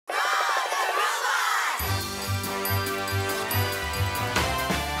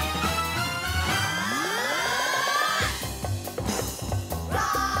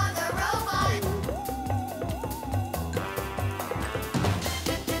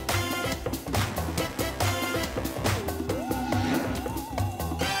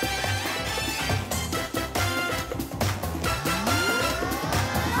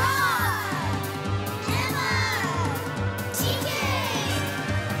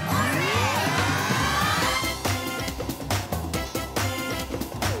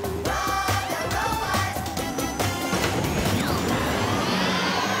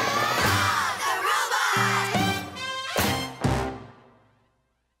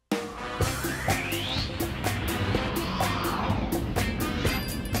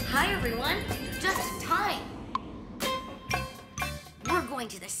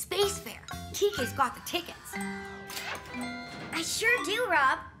TK's got the tickets. I sure do,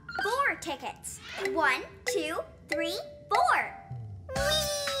 Rob. 4 tickets. 1, 2, 3, 4.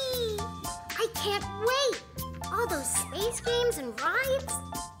 Whee! I can't wait. All those space games and rides.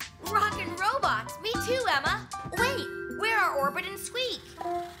 Rockin' robots. Me too, Emma. Wait, where are Orbit and Squeak?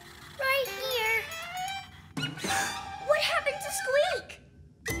 Right here. What happened to Squeak?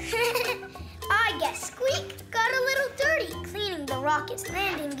 I guess Squeak got a little dirty cleaning the rocket's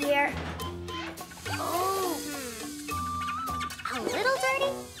landing gear. Oh. A little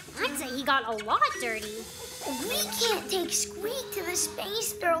dirty? I'd say he got a lot dirty. We can't take Squeak to the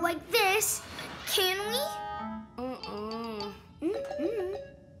space fair like this, can we?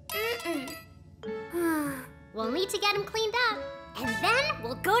 We'll need to get him cleaned up, and then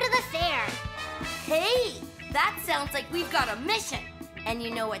we'll go to the fair. Hey, that sounds like we've got a mission. And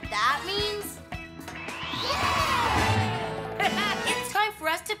you know what that means? It's time for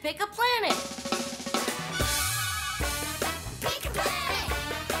us to pick a planet. Pick a planet!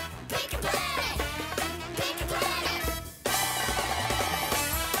 Pick a planet! Pick a planet!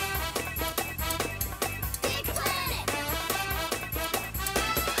 Pick a planet!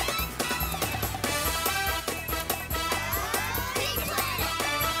 Pick a planet!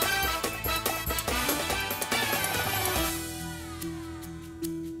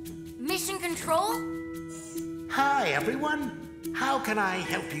 Mission control? Hi, everyone. How can I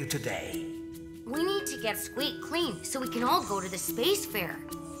help you today? We need to get Squeak clean so we can all go to the space fair.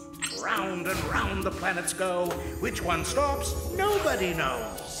 Round and round the planets go. Which one stops, nobody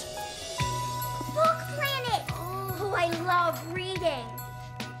knows. Book planet! Oh, I love reading.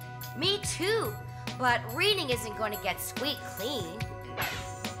 Me too, but reading isn't going to get Squeak clean.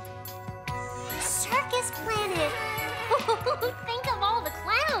 Circus planet. Think of all the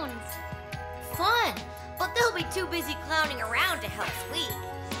clowns. Fun, but they'll be too busy clowning around to help Squeak.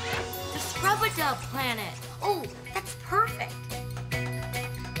 The Scrubadub planet. Oh, that's perfect.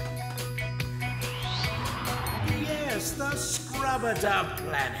 Yes, the Scrubadub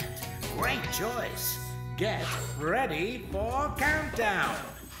planet. Great choice. Get ready for countdown.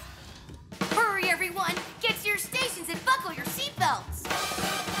 Hurry, everyone! Get to your stations and buckle your seatbelts.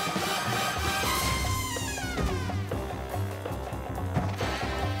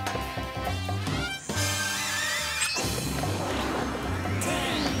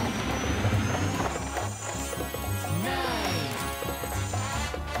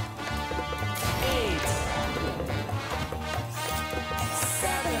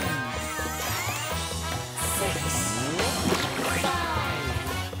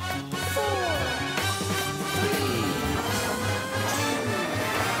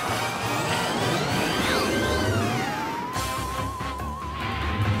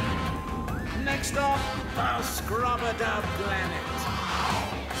 Next up, the Scrubadub planet.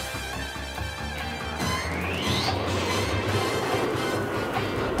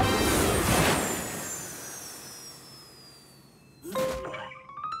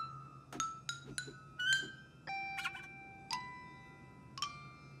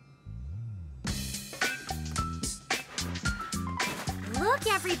 Look,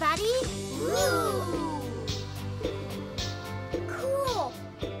 everybody. Ooh. Cool.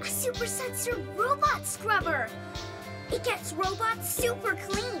 A super sensor robot scrubber. It gets robots super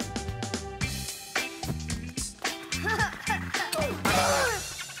clean. Now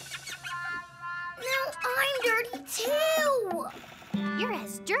I'm dirty too. You're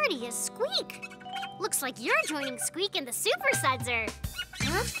as dirty as Squeak. Looks like you're joining Squeak in the super sensor.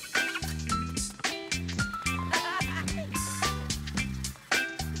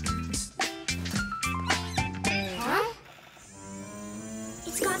 Huh?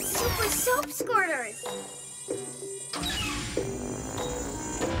 It's got super soap squirters.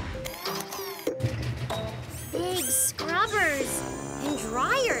 Big scrubbers and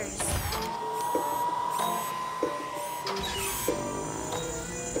dryers.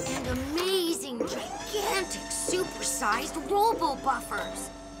 And amazing, gigantic, super-sized robo-buffers.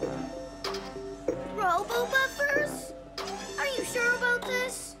 Robo-buffers? Are you sure about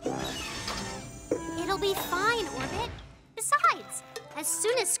this? It'll be fine, Orbit. Besides, as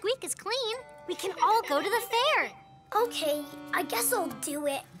soon as Squeak is clean, we can all go to the fair. Okay, I guess I'll do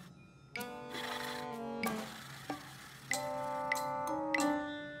it.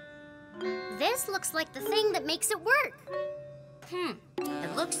 This looks like the thing that makes it work.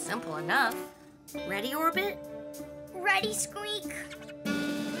 It looks simple enough. Ready, Orbit? Ready, Squeak?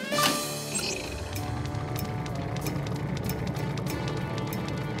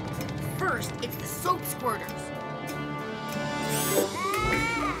 First, it's the soap squirters.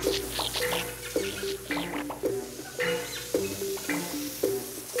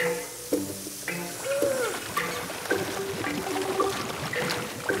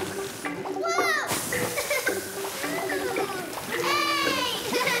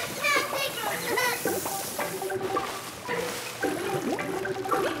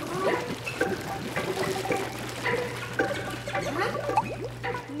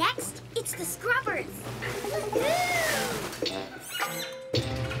 Next, it's the scrubbers.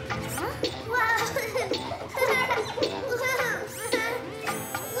 Huh? Whoa!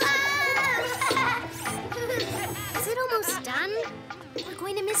 Is it almost done? We're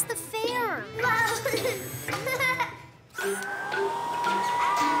going to miss the fair.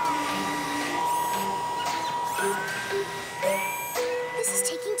 This is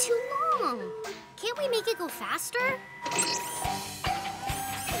taking too long. Can't we make it go faster?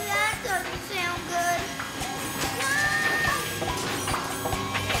 That doesn't sound good.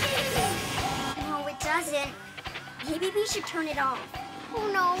 No, it doesn't. Maybe we should turn it off. Oh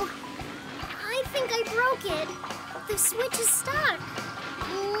no. I think I broke it. The switch is stuck.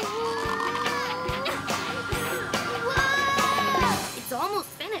 Whoa! It's almost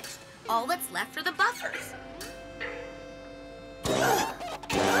finished. All that's left are the buffers.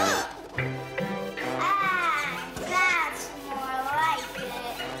 That's more like it.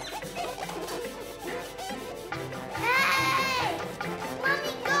 Hey! Let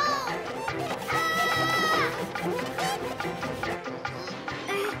me go!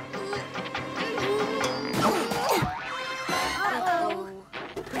 Uh-oh.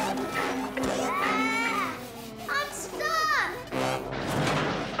 I'm stuck!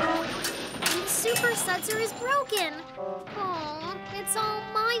 The super sudser is broken. Oh, it's all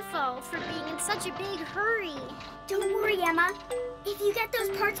my fault for being in such a big hurry. Don't worry, Emma. If you get those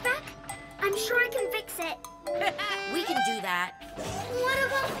parts back, I'm sure I can fix it. We can do that. What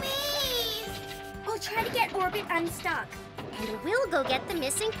about me? I'll try to get Orbit unstuck. And we'll go get the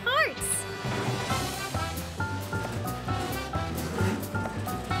missing parts.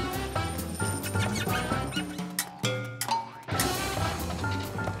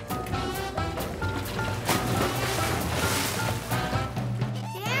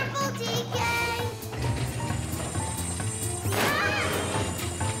 Careful, TK!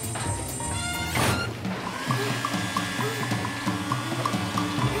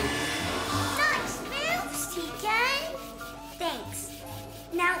 Nice moves, TK! Thanks.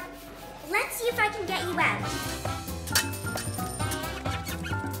 Now, let's see if I can get you out.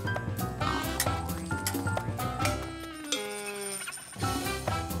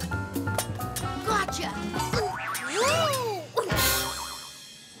 Gotcha!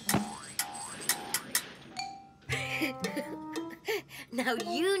 Now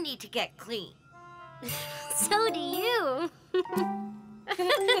you need to get clean. So do you.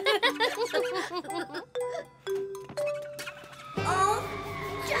 Oh,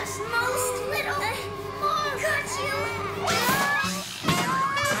 just most little more. Got you.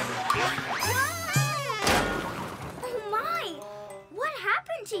 Oh my! What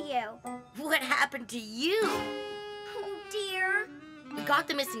happened to you? What happened to you? Oh dear. We got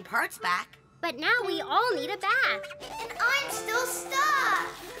the missing parts back. But now we all need a bath. And I'm still stuck.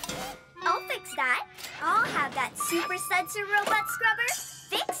 I'll fix that. I'll have that super sensor robot scrubber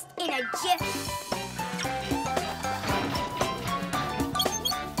fixed in a jiffy.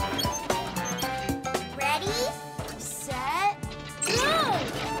 Ready, set, go!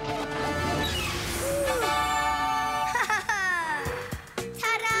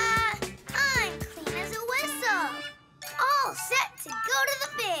 Ta-da! I'm clean as a whistle. All set to go to the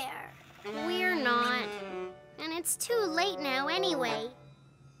fair. We're not. And it's too late now anyway.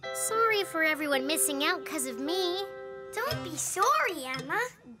 Sorry for everyone missing out because of me. Don't be sorry, Emma.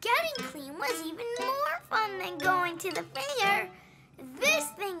 Getting clean was even more fun than going to the fair. This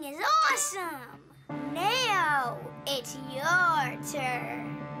thing is awesome. Now it's your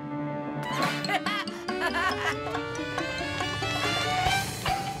turn.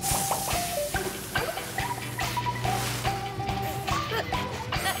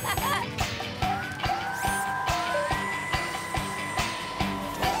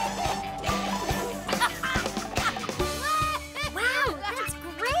 Wow, that's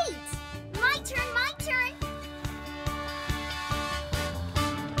great! My turn, my turn.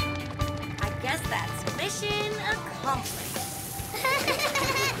 I guess that's mission accomplished.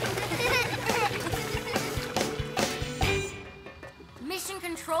 Mission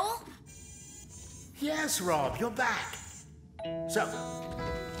control? Yes, Rob, you're back. So,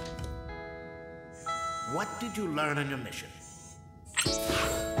 what did you learn on your mission?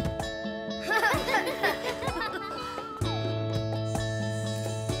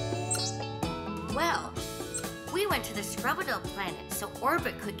 Well, we went to the Scrubadub planet so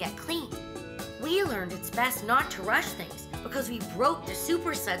Orbit could get clean. We learned it's best not to rush things because we broke the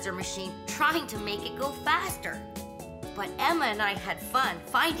super sensor machine trying to make it go faster. But Emma and I had fun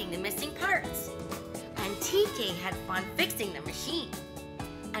finding the missing parts. And TK had fun fixing the machine.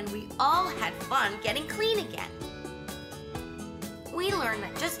 And we all had fun getting clean again. We learned learned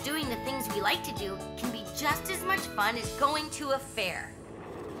that just doing the things we like to do can be just as much fun as going to a fair.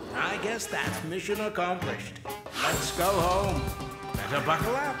 I guess that's mission accomplished. Let's go home. Better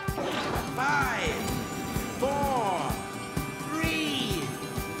buckle up. 5, 4, 3,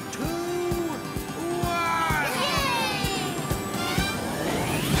 2, 1.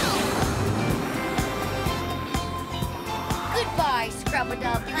 Goodbye,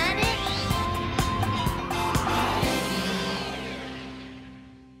 Scrubadub planet.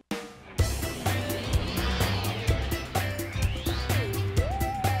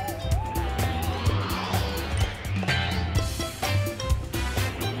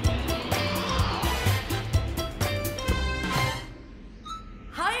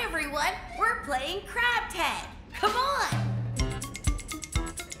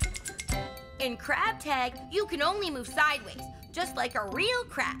 In crab tag, you can only move sideways, just like a real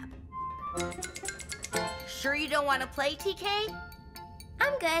crab. Sure you don't want to play, TK?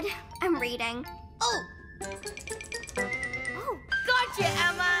 I'm good. I'm reading. Oh! Oh. Gotcha,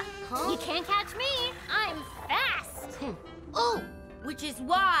 Emma! You can't catch me. I'm fast. Oh! Which is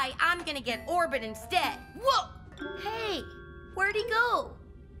why I'm gonna get Orbit instead. Whoa! Hey, where'd he go?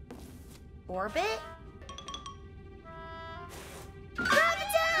 Orbit?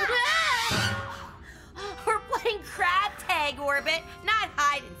 We're playing crab tag, Orbit, not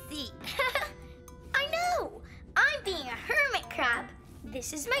hide and seek. I know. I'm being a hermit crab.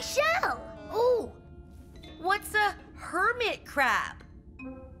 This is my shell. Oh, what's a hermit crab?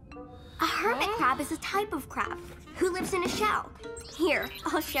 A hermit crab is a type of crab who lives in a shell. Here,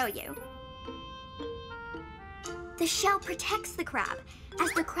 I'll show you. The shell protects the crab.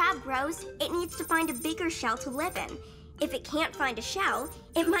 As the crab grows, it needs to find a bigger shell to live in. If it can't find a shell,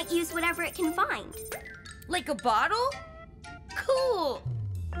 it might use whatever it can find. Like a bottle? Cool.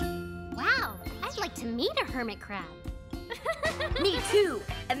 Wow, I'd like to meet a hermit crab. Me too.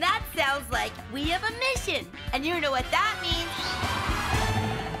 And that sounds like we have a mission. And you know what that means.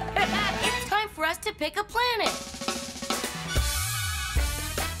 It's time for us to pick a planet.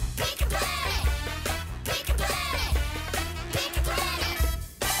 Pick a planet! Pick a planet! Pick a planet!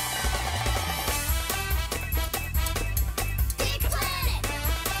 Pick a planet! Pick a planet!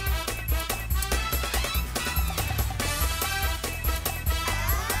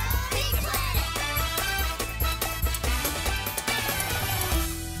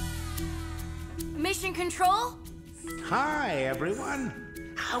 Mission control? Hi, everyone.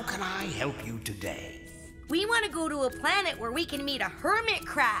 How can I help you today? We want to go to a planet where we can meet a hermit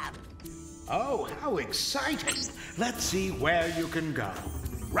crab. Oh, how exciting. Let's see where you can go.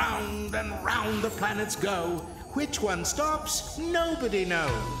 Round and round the planets go. Which one stops, nobody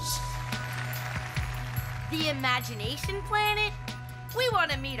knows. The imagination planet? We want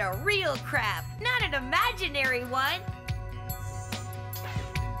to meet a real crab, not an imaginary one.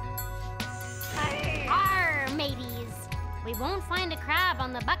 Arr, mateys. We won't find a crab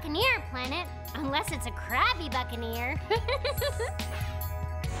on the Buccaneer planet unless it's a crabby buccaneer.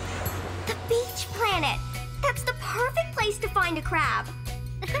 The beach planet! That's the perfect place to find a crab.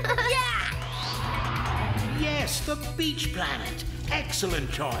 Yeah! Yes, the beach planet.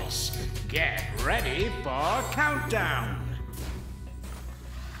 Excellent choice. Get ready for countdown.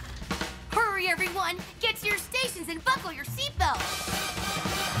 Hurry, everyone! Get to your stations and buckle your seatbelts!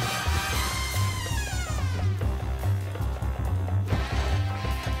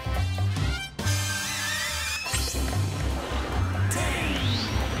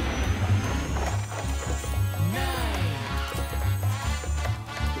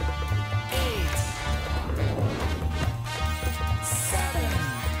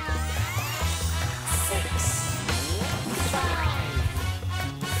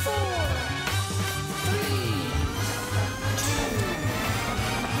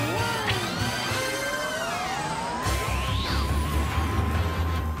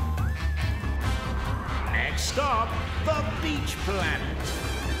 Stop the beach planet.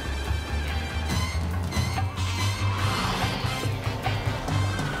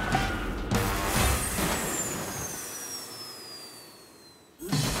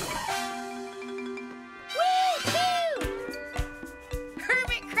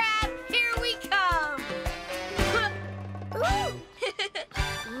 Hermit crab, here we come! Ooh!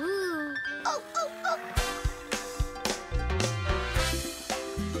 Ooh. Oh, oh, oh!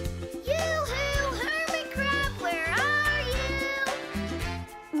 Yoo-hoo, hermit crab, where are you?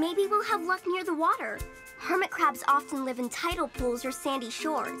 Maybe we'll have luck near the water. Hermit crabs often live in tidal pools or sandy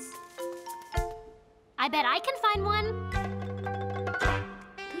shores. I bet I can find one.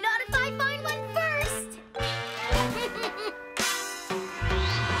 Not if I find one first!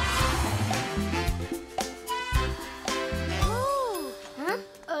 Ooh.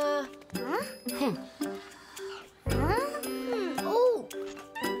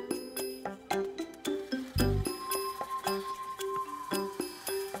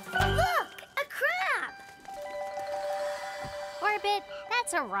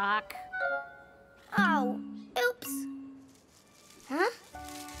 That's a rock. Oh, oops. Huh?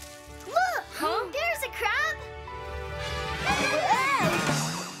 Look! Huh? There's a crab!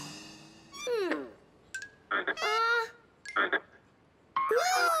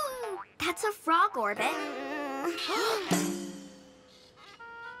 Woo! That's a frog, Orbit.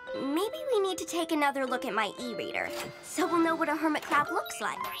 Maybe we need to take another look at my e-reader, so we'll know what a hermit crab looks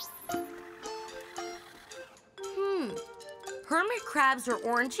like. Hermit crabs are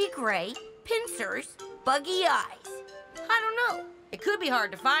orangey gray, pincers, buggy eyes. I don't know. It could be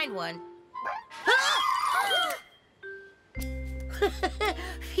hard to find one.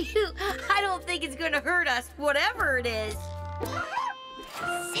 Phew, I don't think it's gonna hurt us, whatever it is.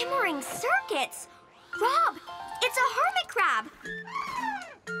 Simmering circuits! Rob, it's a hermit crab!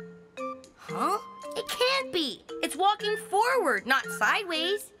 Huh? It can't be. It's walking forward, not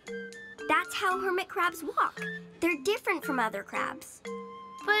sideways. That's how hermit crabs walk. They're different from other crabs.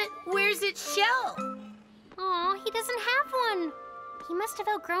 But where's its shell? Aw, he doesn't have one. He must have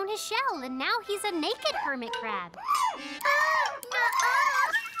outgrown his shell, and now he's a naked hermit crab.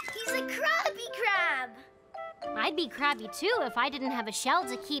 He's a crabby crab! I'd be crabby too if I didn't have a shell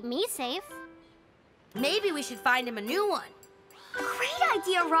to keep me safe. Maybe we should find him a new one. Great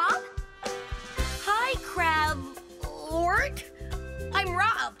idea, Rob! Hi, Crab Lord. I'm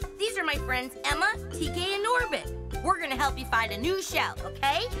Rob. These are my friends Emma, TK, and Orbit. We're gonna help you find a new shell,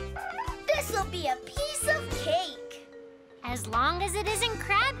 okay? This'll be a piece of cake! As long as it isn't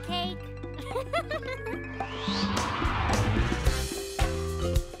crab cake.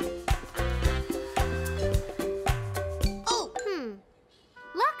 Oh!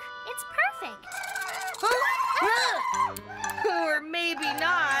 Look, it's perfect. Huh? Or maybe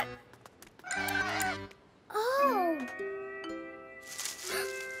not. Oh!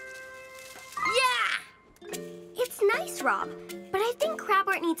 Yeah! It's nice, Rob, but I think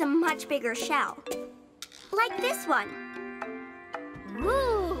Crabart needs a much bigger shell. Like this one.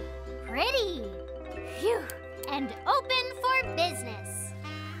 Ooh, pretty. Phew. And open for business.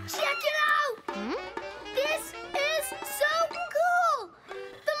 Check it out! This is so cool!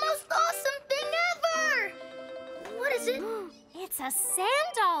 The most awesome thing ever! What is it? It's a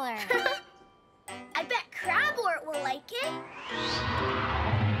sand dollar. I bet Crabart will like it.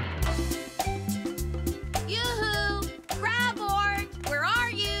 Yoo-hoo! Crabort, where are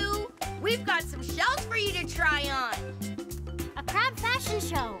you? We've got some shells for you to try on. A crab fashion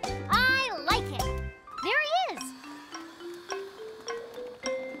show. I like it. There he is.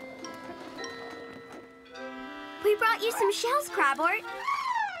 We brought you some shells, Crabart.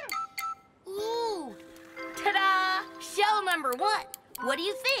 Ooh! Ta-da! Shell number 1. What do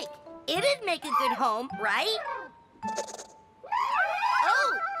you think? It'd make a good home, right?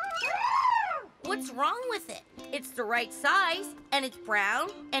 Oh! What's wrong with it? It's the right size, and it's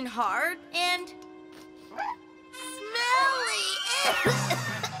brown, and hard, and... smelly!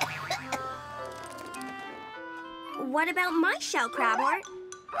 What about my shell, Crabart?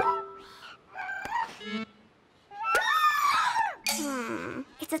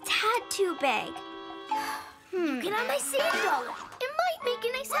 It's a tad too big. You can have my sand dollar. It might make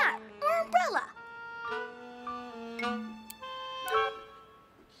a nice hat or umbrella.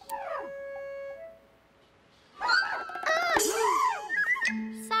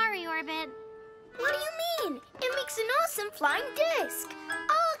 Sorry, Orbit. What do you mean? It makes an awesome flying disc.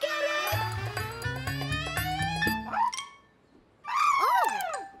 I'll get it. Oh!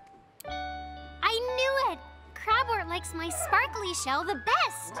 I knew it. Crabart likes my sparkly shell the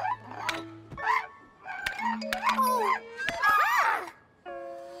best. Oh.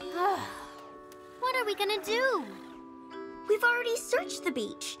 What are we gonna do? We've already searched the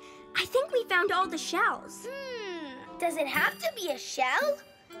beach. I think we found all the shells. Does it have to be a shell?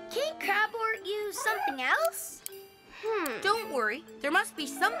 Can't Crabart use something else? Don't worry. There must be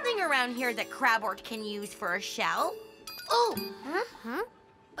something around here that Crabort can use for a shell. Oh!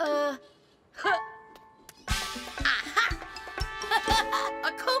 Aha!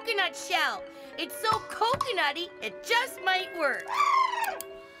 A coconut shell. It's so coconutty, it just might work.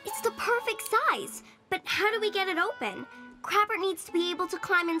 It's the perfect size. But how do we get it open? Crabart needs to be able to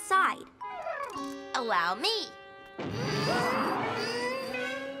climb inside. Allow me.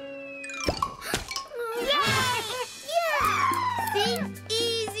 Yay! Yeah! See?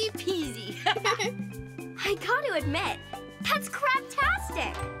 Easy peasy. I gotta admit, that's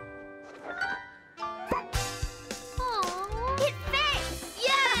crabtastic. Aww. It fits!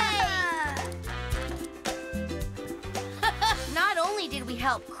 Yay! Not only did we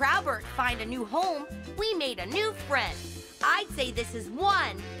help Crabart find a new home, we made a new friend. I'd say this is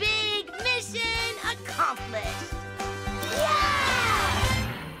one big mission accomplished. Yeah!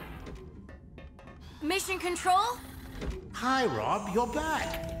 Mission Control? Hi, Rob, you're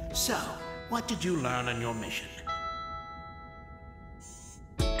back. So, what did you learn on your mission?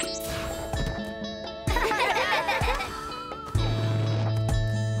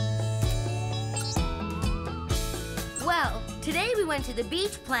 Well, today we went to the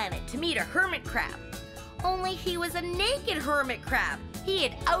beach planet to meet a hermit crab. Only he was a naked hermit crab. He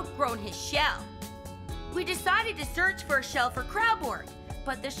had outgrown his shell. We decided to search for a shell for crabwort,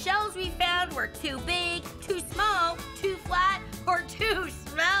 but the shells we found were too big, too small, too flat, or too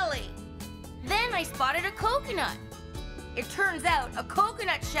smelly. Then I spotted a coconut. It turns out a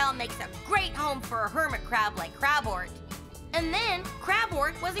coconut shell makes a great home for a hermit crab like crabwort. And then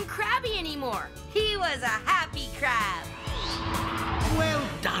crabwort wasn't crabby anymore. He was a happy crab. Well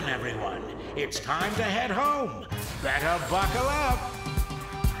done, everyone. It's time to head home. Better buckle up.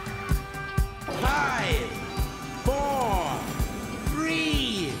 5, 4,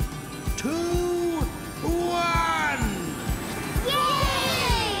 3, 2, 1.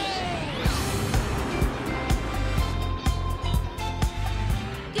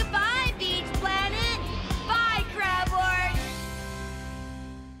 Goodbye, beach planet. Bye, crabwort.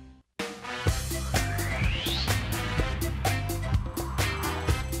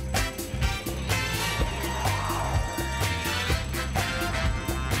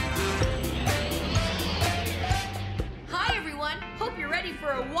 Hi, everyone. Hope you're ready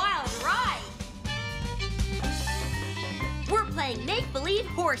for a wild ride. We're playing make-believe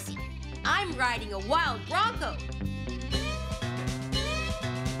horsey. I'm riding a wild bronco.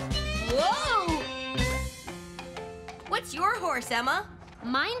 Whoa! What's your horse, Emma?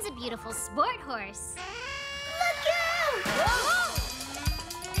 Mine's a beautiful sport horse. Look out! Whoa!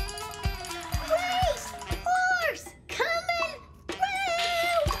 Race! Horse! Coming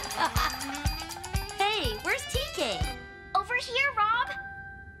through! Hey, where's TK? Over here, Rob.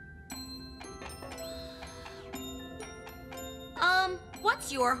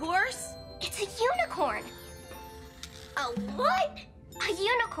 What's your horse? It's a unicorn. A what? A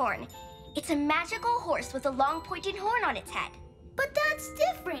unicorn. It's a magical horse with a long pointed horn on its head. But that's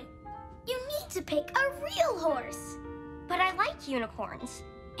different. You need to pick a real horse. But I like unicorns.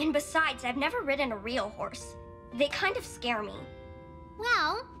 And besides, I've never ridden a real horse. They kind of scare me.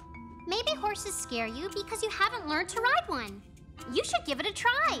 Well, maybe horses scare you because you haven't learned to ride one. You should give it a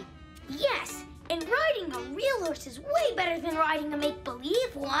try. Yes, and riding a real horse is way better than riding a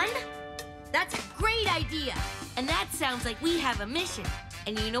make-believe one. That's a great idea. And that sounds like we have a mission.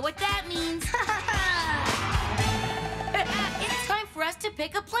 And you know what that means? It's time for us to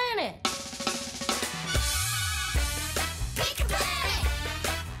pick a planet. Pick a planet!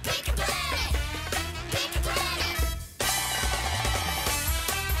 Pick a planet! Pick a planet!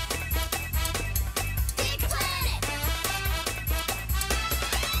 Pick a planet!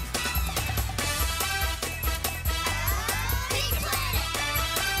 Pick a planet!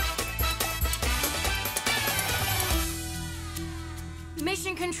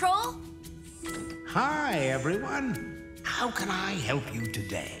 Mission Control? Hi, everyone. How can I help you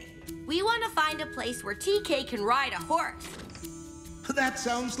today? We want to find a place where TK can ride a horse. That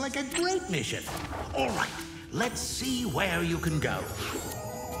sounds like a great mission. All right, let's see where you can go.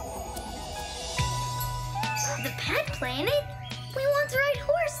 The pet planet? We want to ride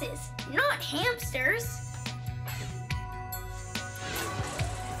horses, not hamsters.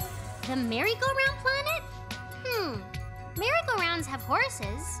 The merry-go-round planet? Merry-go-rounds have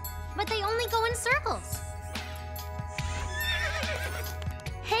horses, but they only go in circles.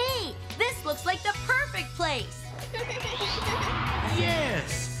 Hey, this looks like the perfect place.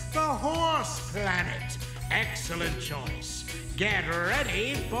 Yes, the horse planet. Excellent choice. Get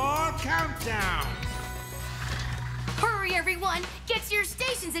ready for countdown. Hurry, everyone. Get to your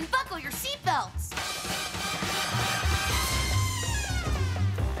stations and buckle your seatbelts.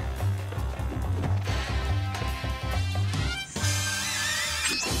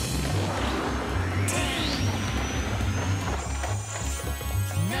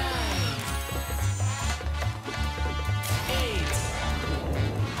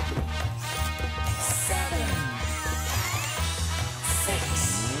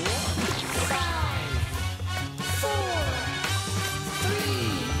 5, 4, 3,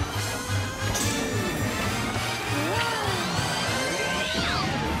 2, 1.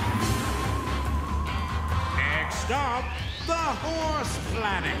 Stop the horse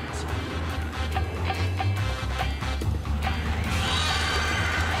planet.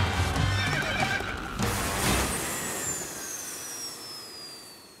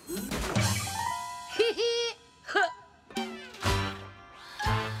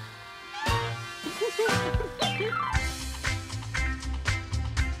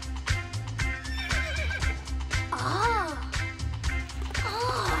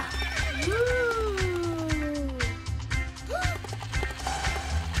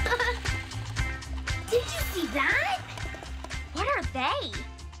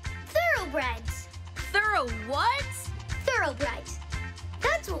 thoroughbreds. Thorough what? Thoroughbreds.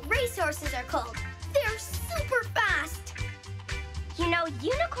 That's what racehorses are called. They're super fast. You know,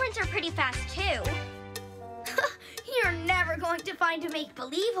 unicorns are pretty fast, too. You're never going to find a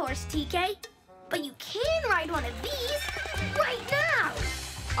make-believe horse, TK. But you can ride one of these right now.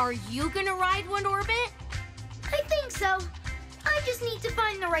 Are you gonna ride one, Orbit? I think so. I just need to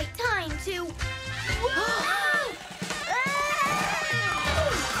find the right time to...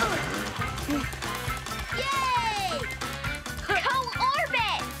 Yay! Go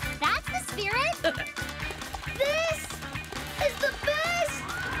Orbit! That's the spirit. This is the best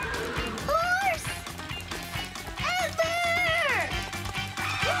horse ever!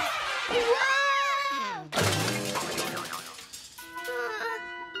 Wow!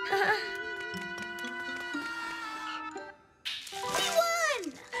 We won!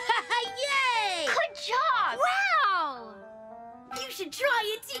 Yay! Good job! Wow! You should try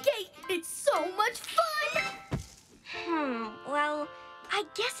it, TK. It's so much fun. Well, I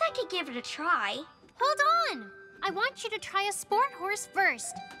guess I could give it a try. Hold on. I want you to try a sport horse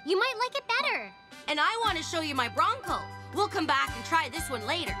first. You might like it better. And I want to show you my Bronco. We'll come back and try this one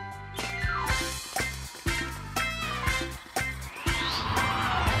later.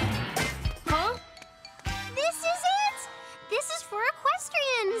 Huh? This is it! This is for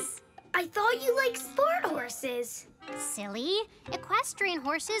equestrians. I thought you liked sport horses. Silly. Equestrian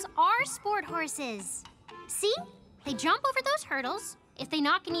horses are sport horses. See? They jump over those hurdles. If they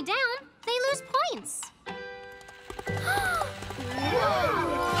knock any down, they lose points.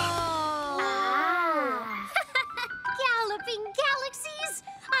 Galloping galaxies!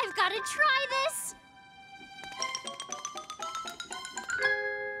 I've got to try this!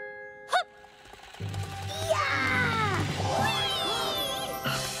 Hup. Yeah!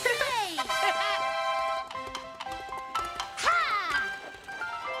 Hey! Ha!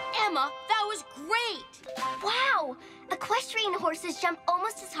 Emma, that was great! Wow! Equestrian horses jump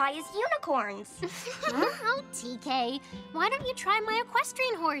almost as high as unicorns. Oh, TK, why don't you try my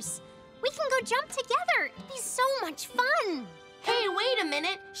equestrian horse? We can go jump together. It'd be so much fun. Hey, wait a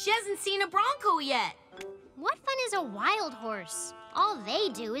minute. She hasn't seen a Bronco yet. What fun is a wild horse? All they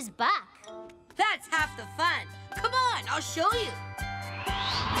do is buck. That's half the fun. Come on, I'll show you.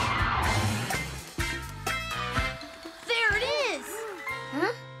 There it is.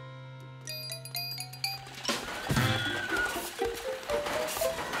 Huh?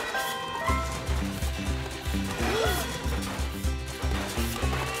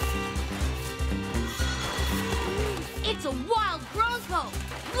 It's a wild Bronco.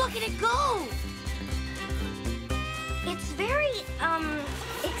 Look at it go. It's very,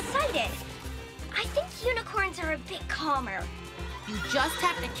 excited. I think unicorns are a bit calmer. You just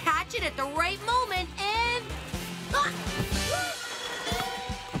have to catch it at the right moment and... Ah!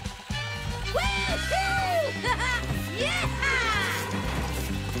 Woohoo! Yeah!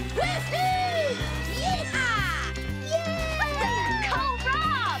 Woohoo! Yeah! Yeah! Go,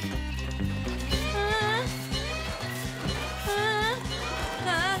 Rob!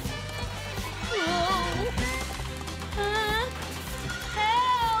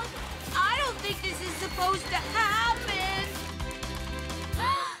 Help! I don't think this is supposed to happen.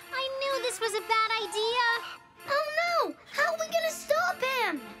 I knew this was a bad idea. Oh no! How are we gonna stop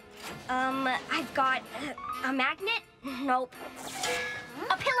him? I've got a magnet? Nope.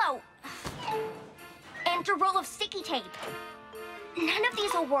 A pillow. And a roll of sticky tape. None of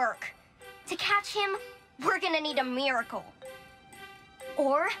these will work. To catch him, we're gonna need a miracle.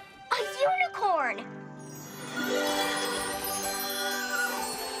 Or a unicorn.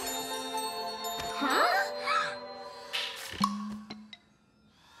 Huh?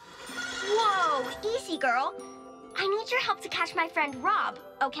 Whoa, easy, girl. I need your help to catch my friend Rob,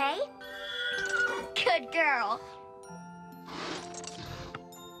 okay? Good girl.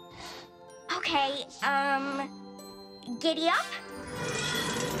 Okay, giddy up.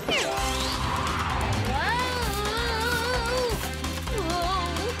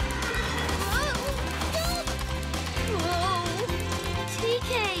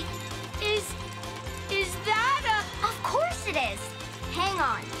 TK, is that a... Of course it is. Hang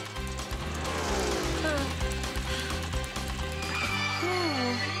on.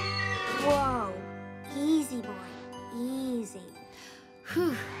 Whoa. Easy, boy. Easy.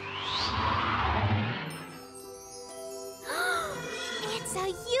 Whew. It's a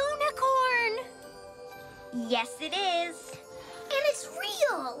unicorn! Yes, it is. And it's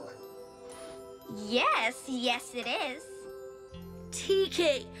real! Yes, it is.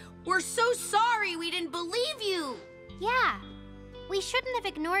 TK, we're so sorry we didn't believe you. Yeah. We shouldn't have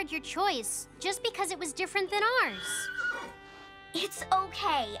ignored your choice just because it was different than ours. It's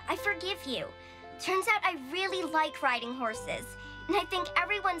okay. I forgive you. Turns out I really like riding horses, and I think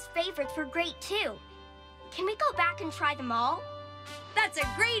everyone's favorites were great too. Can we go back and try them all? That's a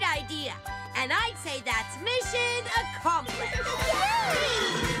great idea. And I'd say that's mission accomplished.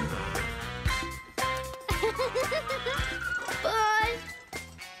 But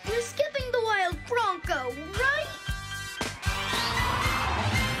we're skipping the wild bronco, right?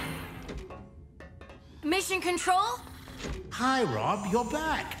 Mission Control? Hi, Rob, you're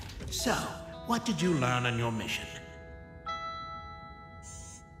back. So, what did you learn on your mission?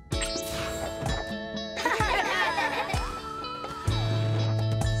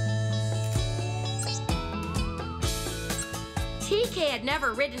 TK had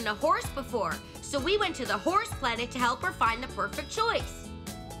never ridden a horse before, so we went to the horse planet to help her find the perfect choice.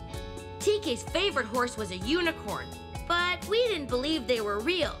 TK's favorite horse was a unicorn, but we didn't believe they were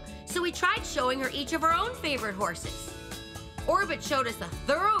real, so we tried showing her each of our own favorite horses. Orbit showed us a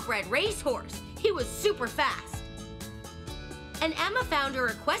thoroughbred racehorse. He was super fast. And Emma found her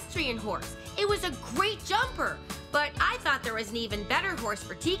equestrian horse. It was a great jumper, but I thought there was an even better horse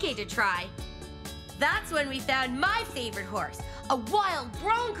for TK to try. That's when we found my favorite horse, a wild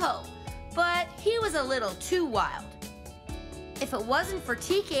bronco, but he was a little too wild. If it wasn't for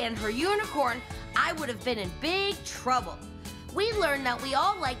TK and her unicorn, I would have been in big trouble. We learned that we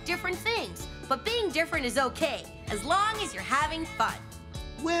all like different things, but being different is okay, as long as you're having fun.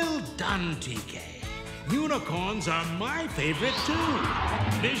 Well done, TK. Unicorns are my favorite too.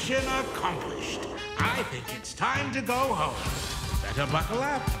 Mission accomplished. I think it's time to go home. Better buckle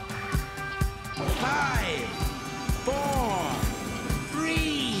up. 5, 4,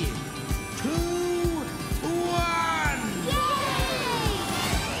 3, 2, 1.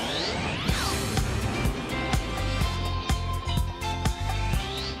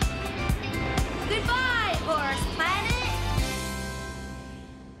 Goodbye, Horse Planet!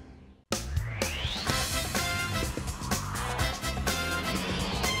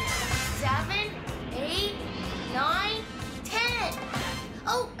 7, 8, 9, 10.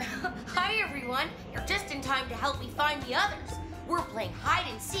 Oh, hi everyone. You're just in time to help me find the others. We're playing hide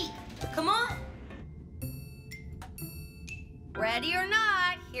and seek. Come on. Ready or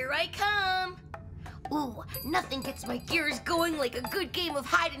not, here I come. Ooh, nothing gets my gears going like a good game of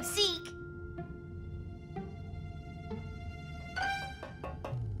hide and seek.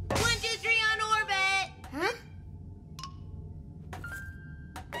 1, 2, 3 on orbit. Huh?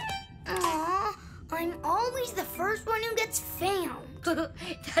 Aw, I'm always the first one who gets found.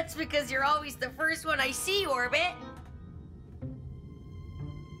 That's because you're always the first one I see, Orbit.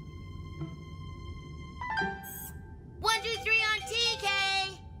 One, 2, 3 on TK.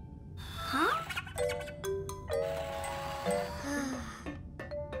 Huh?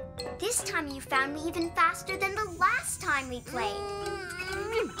 This time you found me even faster than the last time we played.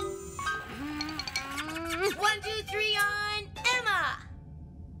 1, 2, 3 on Emma.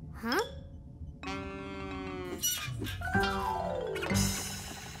 Huh?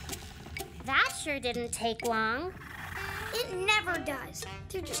 That sure didn't take long. It never does.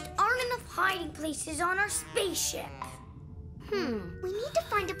 There just aren't enough hiding places on our spaceship. We need to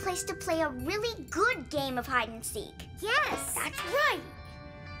find a place to play a really good game of hide and seek. Yes, that's right.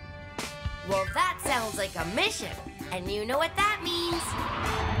 Well, that sounds like a mission. And you know what that means.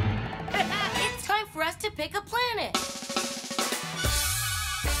 It's time for us to pick a planet.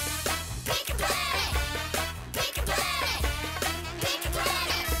 Pick a planet! Pick a planet! Pick a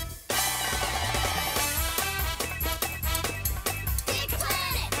planet! Pick a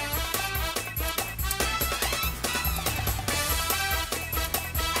planet!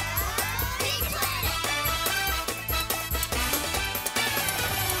 Pick a planet!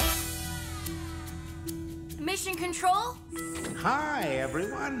 Mission Control? Hi,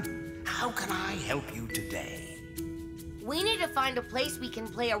 everyone. How can I help you today? We need to find a place we can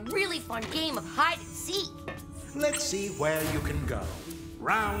play a really fun game of hide and seek. Let's see where you can go.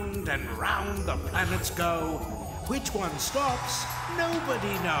 Round and round the planets go. Which one stops,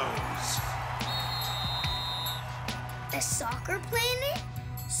 nobody knows. The soccer planet?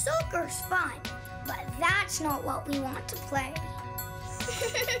 Soccer's fun, but that's not what we want to play.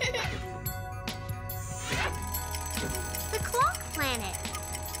 The clock planet.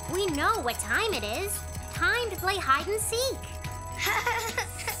 We know what time it is. Time to play hide and seek.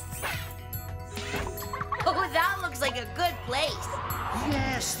 Oh, that looks like a good place.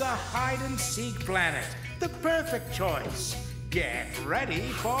 Yes, the hide and seek planet. The perfect choice. Get ready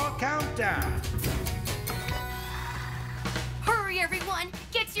for countdown. Hurry, everyone.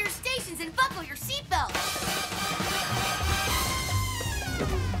 Get to your stations and buckle your seatbelts.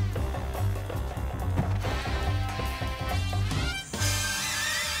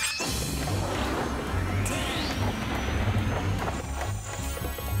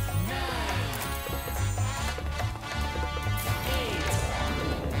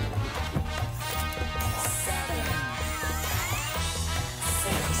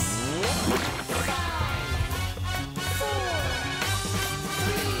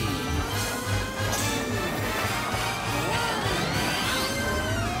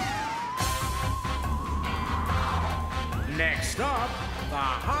 Next up, the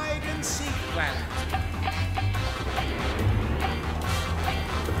hide-and-seek planet.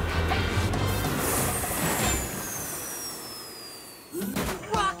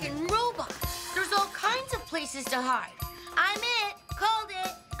 Rockin' robots. There's all kinds of places to hide. I'm it. Called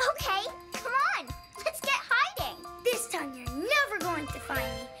it. Okay, come on. Let's get hiding. This time you're never going to find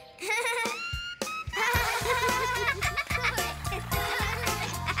me.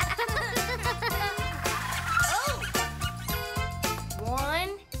 Oh! 1,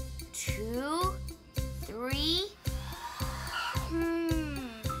 2, 3. Ooh!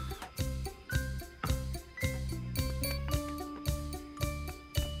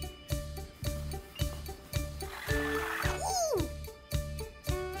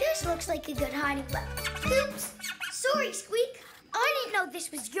 This looks like a good hiding spot. Oops! Sorry, Squeak. I didn't know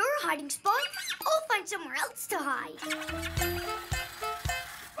this was your hiding spot. I'll find somewhere else to hide.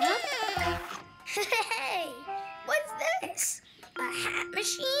 Hey! What's this? A hat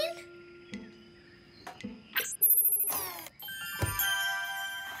machine?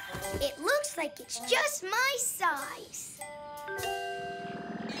 It looks like it's just my size.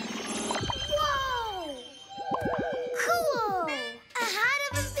 Whoa! Cool! A hat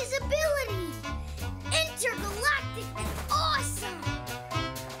of invisibility! Intergalactic and awesome!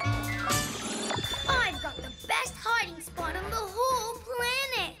 I've got the best hiding spot on the whole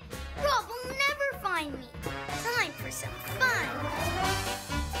planet! Rob will never find me. Time for some fun.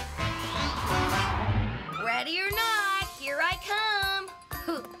 Ready or not, here I come.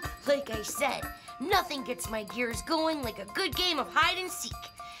 Like I said, nothing gets my gears going like a good game of hide and seek.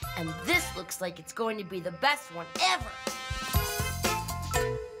 And this looks like it's going to be the best one ever.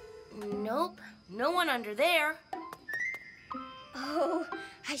 Nope, no one under there. Oh,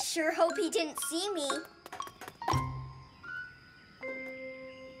 I sure hope he didn't see me.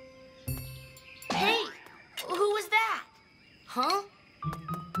 Hey, who was that? Huh?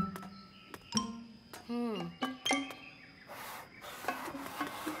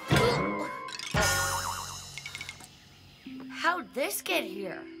 How'd this get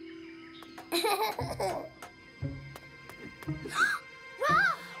here? Rob,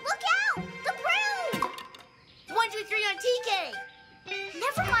 look out! The broom! 1, 2, 3 on TK.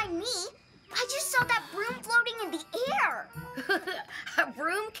 Never mind me. I just saw that broom floating in the air. A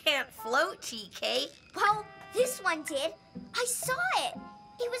broom can't float, TK. Well, this one did. I saw it.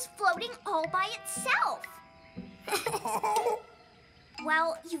 It was floating all by itself.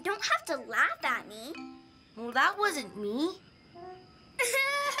 Well, you don't have to laugh at me. Well, that wasn't me.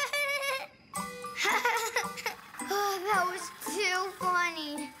 Oh, that was too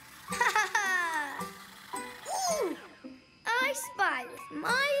funny. Ooh, I spy with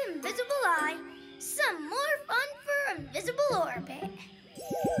my invisible eye some more fun for Invisible Orbit.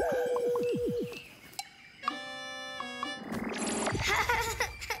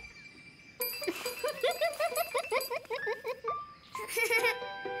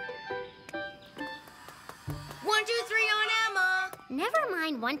 One, 2, 3 on Emma. Never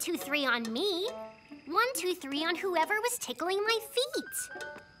mind 1, 2, 3 on me. 1, 2, 3 on whoever was tickling my feet.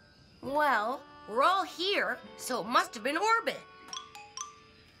 Well, we're all here, so it must have been Orbit.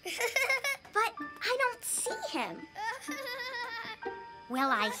 But I don't see him. Well,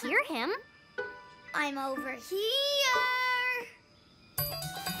 I hear him. I'm over here.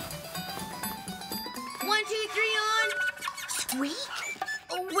 1, 2, 3 on Squeak.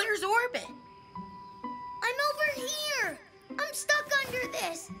 Oh, where's Orbit? I'm over here. I'm stuck under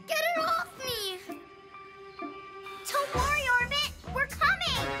this. Get it off me. Don't worry, Orbit. We're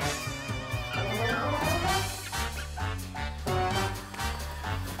coming.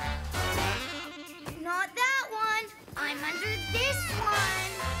 Not that one. I'm under this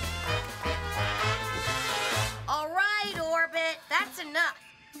one. All right, Orbit, that's enough.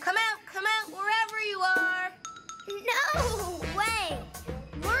 Come out, wherever you are. No way.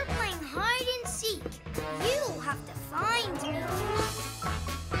 We're playing hide and seek. You'll have to find me.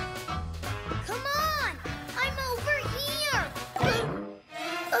 Come on. I'm over here.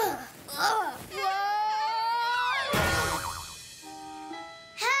 Whoa.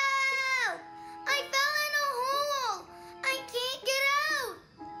 Help! I fell in a hole. I can't get out.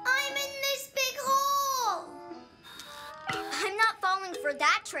 I'm in this big hole. I'm not falling for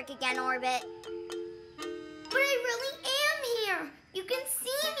that trick again, Orbit. But I really am here. You can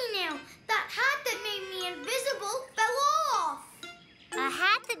see me now. That hat that made me invisible fell off. A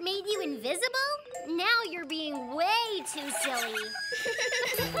hat that made you invisible? Now you're being way too silly.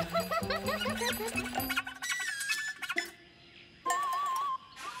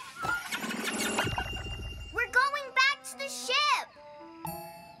 We're going back to the ship.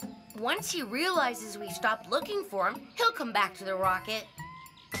 Once he realizes we've stopped looking for him, he'll come back to the rocket.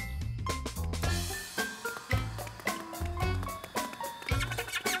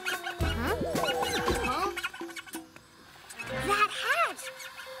 That hat!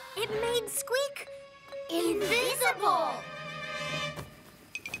 It made Squeak invisible!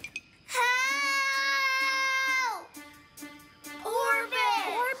 Help!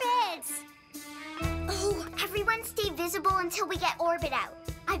 Orbit! Oh, everyone stay visible until we get Orbit out.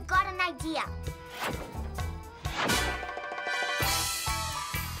 I've got an idea.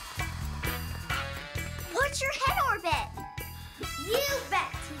 Watch your head, Orbit! You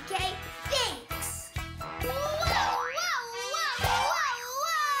bet, TK. Thanks! Whoa, whoa, whoa, whoa,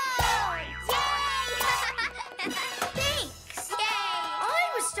 whoa! Yay! Thanks! Yay!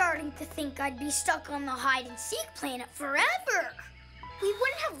 I was starting to think I'd be stuck on the hide-and-seek planet forever. We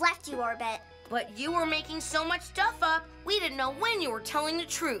wouldn't have left you, Orbit. But you were making so much stuff up, we didn't know when you were telling the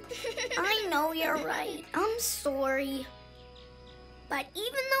truth. I know you're right. I'm sorry. But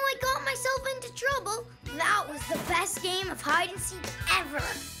even though I got myself into trouble, that was the best game of hide-and-seek ever.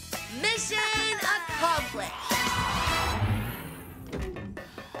 Mission accomplished.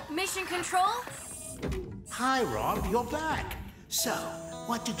 Mission Control? Hi, Rob, you're back. So,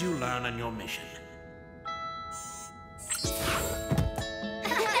 what did you learn on your mission?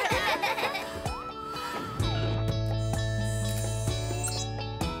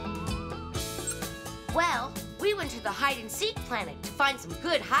 Well, we went to the hide-and-seek planet to find some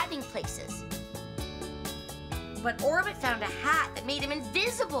good hiding places. But Orbit found a hat that made him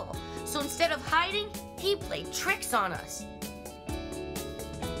invisible. So instead of hiding, he played tricks on us.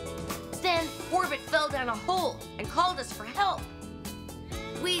 Then Orbit fell down a hole and called us for help.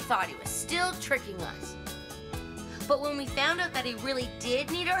 We thought he was still tricking us. But when we found out that he really did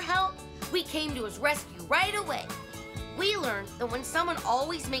need our help, we came to his rescue right away. We learned that when someone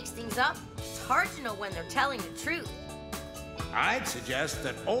always makes things up, it's hard to know when they're telling the truth. I'd suggest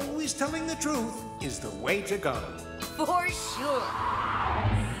that always telling the truth is the way to go. For sure.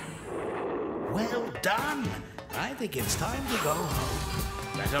 Well done. I think it's time to go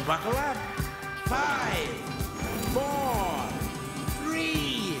home. Better buckle up. 5, 4,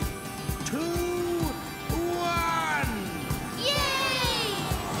 3, 2, 1. Yay!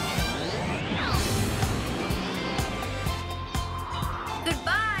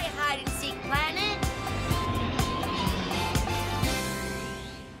 Goodbye, hide-and-seek planet.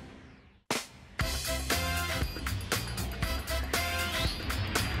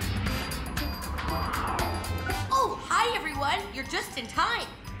 Oh, hi everyone. You're just in time.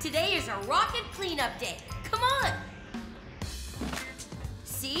 Today is our rocket cleanup day. Come on.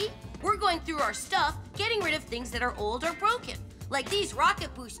 See? We're going through our stuff, getting rid of things that are old or broken, like these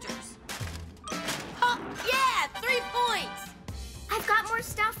rocket boosters. Huh, yeah, 3 points. I've got more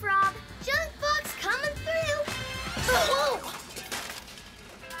stuff, Rob. Junk box coming through.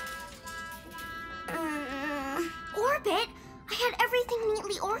 Orbit, I had everything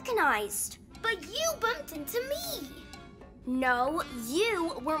neatly organized. But you bumped into me. No,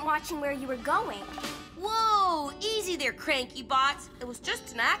 you weren't watching where you were going. Whoa, easy there, cranky bots. It was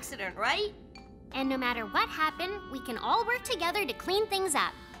just an accident, right? And no matter what happened, we can all work together to clean things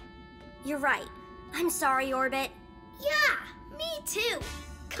up. You're right. I'm sorry, Orbit. Yeah, me too.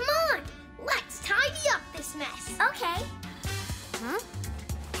 Come on, let's tidy up this mess. Okay. Huh?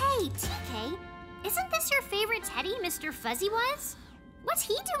 Hey, TK, isn't this your favorite teddy, Mr. Fuzzy Wuzz? What's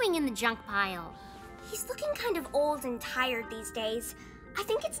he doing in the junk pile? He's looking kind of old and tired these days. I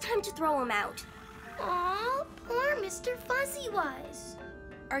think it's time to throw him out. Aw, poor Mr. Fuzzy Wuzz.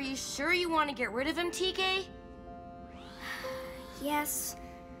 Are you sure you want to get rid of him, TK? Yes,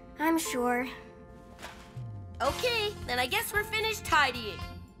 I'm sure. Okay, then I guess we're finished tidying.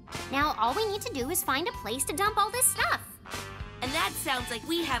 Now all we need to do is find a place to dump all this stuff. And that sounds like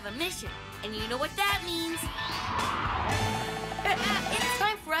we have a mission. And you know what that means? It's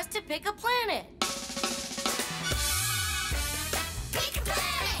time for us to pick a planet. Pick a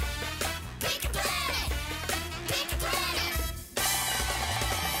planet! Pick a planet! Pick a planet!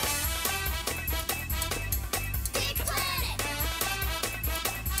 Pick a planet!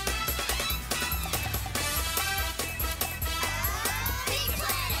 Pick a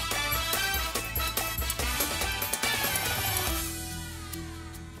planet!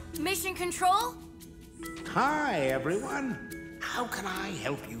 Mission Control? Hi, everyone. How can I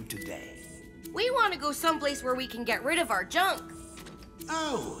help you today? We want to go someplace where we can get rid of our junk.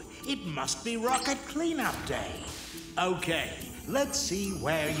 Oh, it must be Rocket Cleanup Day. Okay, let's see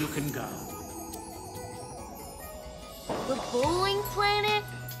where you can go. The bowling planet?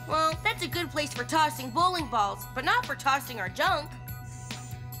 Well, that's a good place for tossing bowling balls, but not for tossing our junk.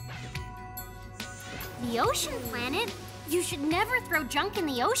 The ocean planet? You should never throw junk in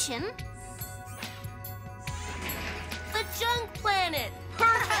the ocean. The junk planet!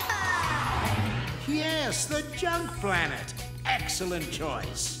 Yes, the Junk Planet. Excellent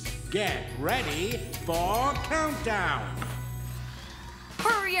choice. Get ready for countdown.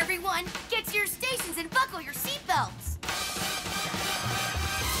 Hurry, everyone! Get to your stations and buckle your seatbelts!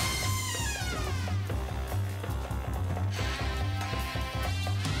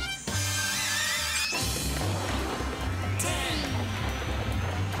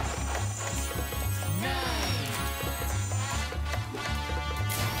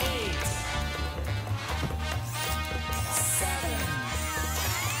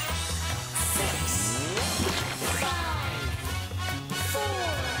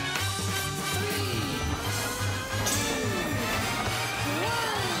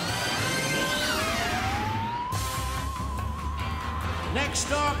 Next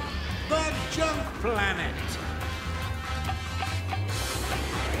stop, the Junk Planet.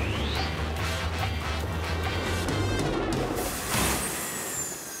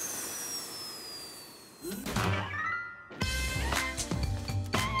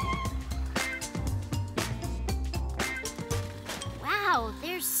 Wow,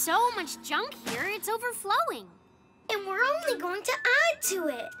 there's so much junk here, it's overflowing. And we're only going to add to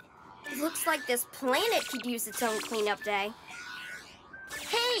it. Looks like this planet could use its own cleanup day.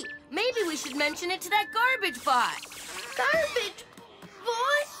 Hey, maybe we should mention it to that garbage bot. Garbage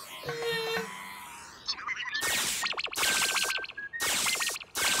bot?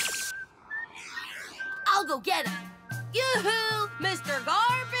 I'll go get him. Yoo-hoo, Mr.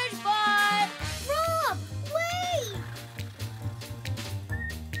 Garbage Bot! Rob, wait!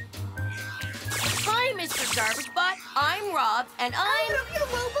 Hi, Mr. Garbage Bot. I'm Rob, and I'm... Out of your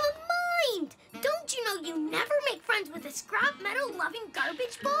robot mind! Don't you know you never make friends with a scrap metal-loving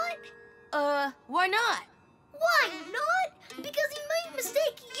garbage bot? Why not? Why not? Because he might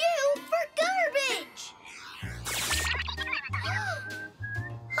mistake you for garbage!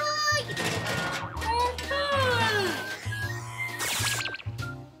 Hi!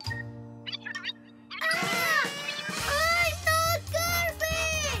 Ah! I'm not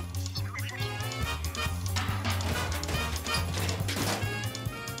garbage!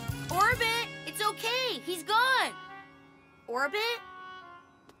 Orbit, it's okay. He's gone. Orbit?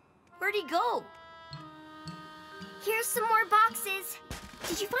 Where'd he go? Here's some more boxes.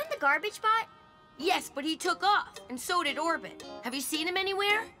 Did you find the garbage bot? Yes, but he took off, and so did Orbit. Have you seen him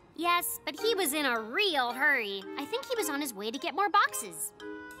anywhere? Yes, but he was in a real hurry. I think he was on his way to get more boxes.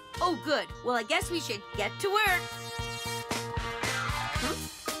 Oh, good. Well, I guess we should get to work.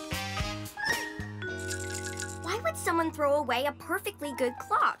 Why would someone throw away a perfectly good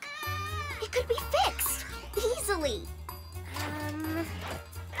clock? It could be fixed easily.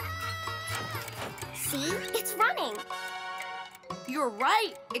 See? It's running. You're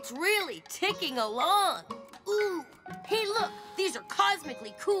right. It's really ticking along. Ooh. Hey, look. These are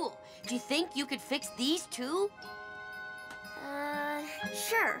cosmically cool. Do you think you could fix these too?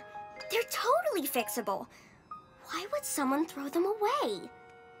 Sure. They're totally fixable. Why would someone throw them away?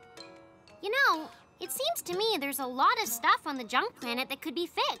 You know, it seems to me there's a lot of stuff on the junk planet that could be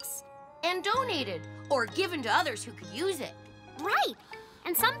fixed. And donated, or given to others who could use it. Right.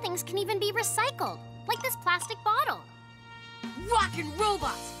 And some things can even be recycled, like this plastic bottle. Rockin'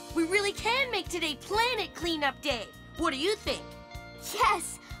 robots! We really can make today Planet Cleanup Day. What do you think?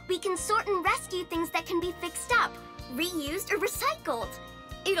 Yes, we can sort and rescue things that can be fixed up, reused, or recycled.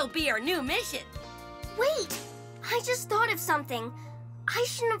 It'll be our new mission. Wait, I just thought of something. I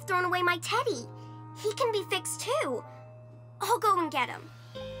shouldn't have thrown away my teddy. He can be fixed too. I'll go and get him.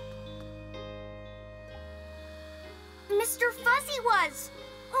 Mr. Fuzzy was.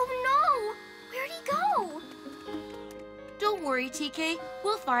 Oh no, where'd he go? Don't worry, TK.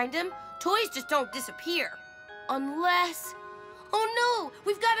 We'll find him. Toys just don't disappear. Unless... Oh no!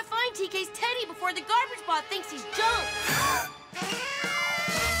 We've got to find TK's teddy before the garbage bot thinks he's junk.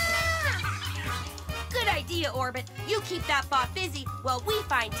 Good idea, Orbit. You keep that bot busy while we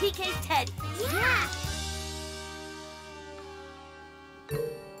find TK's teddy. Yeah!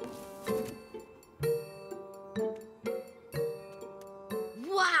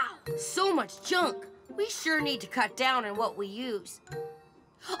 Wow! So much junk. We sure need to cut down on what we use.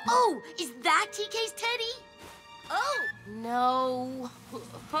 Oh! Is that TK's teddy? Oh! No.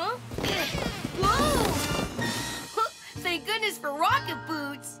 Huh? Whoa! Huh? Thank goodness for rocket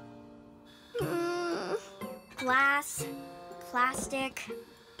boots. Glass, plastic,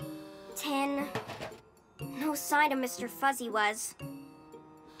 tin. No sign of Mr. Fuzzy Wuzz.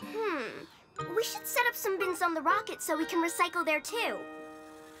 We should set up some bins on the rocket so we can recycle there too.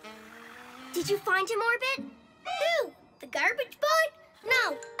 Did you find him, Orbit? Who? The garbage bot?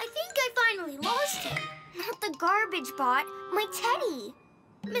 No, I think I finally lost him. Not the garbage bot, my teddy.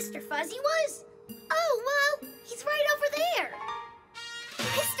 Mr. Fuzzy Wuzz? Oh, well, he's right over there.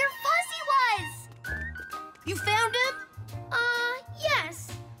 Mr. Fuzzy Wuzz! You found him? Yes.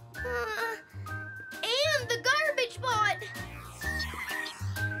 And the garbage bot.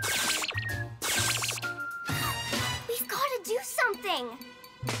 We've got to do something.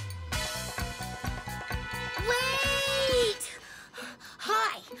 Wait!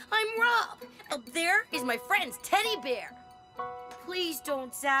 Hi, I'm Rob. Up there is my friend's teddy bear. Please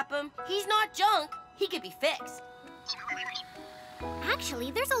don't zap him. He's not junk. He could be fixed.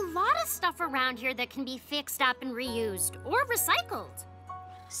 Actually, there's a lot of stuff around here that can be fixed up and reused or recycled.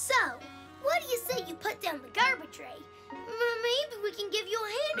 So, what do you say you put down the garbage tray? Maybe we can give you a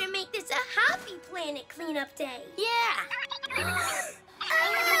hand and make this a happy planet cleanup day. Yeah.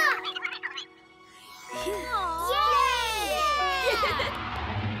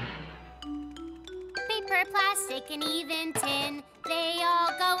 Paper, plastic, and even tin, they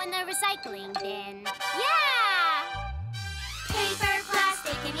all go in the recycling bin. Yeah! Paper,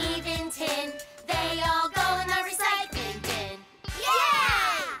 plastic, and even tin, they all go in the recycling bin.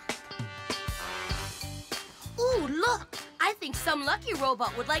 Yeah! Ooh, look! I think some lucky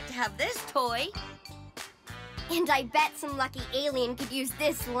robot would like to have this toy. And I bet some lucky alien could use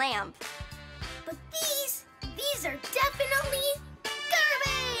this lamp. But these are definitely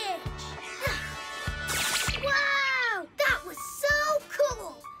garbage! Wow, that was so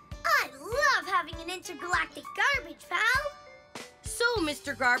cool! I love having an intergalactic garbage pal. So,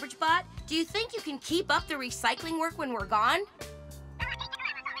 Mr. Garbage Bot, do you think you can keep up the recycling work when we're gone?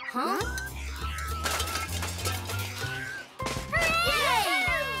 Huh?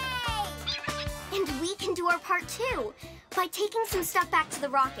 And we can do our part too, by taking some stuff back to the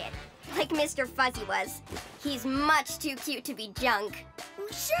rocket. Like Mr. Fuzzy Wuzz. He's much too cute to be junk. We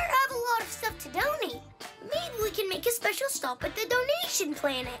sure have a lot of stuff to donate. Maybe we can make a special stop at the donation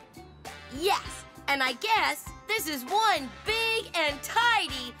planet. Yes, and I guess this is one big and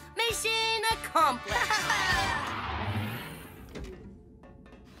tidy mission accomplished.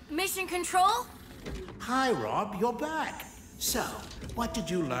 Mission Control? Hi, Rob, you're back. So, what did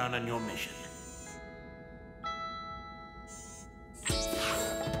you learn on your mission?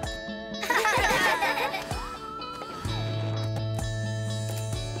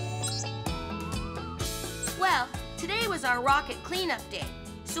 Well, today was our rocket cleanup day,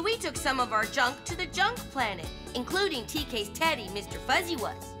 so we took some of our junk to the junk planet, including TK's teddy, Mr. Fuzzy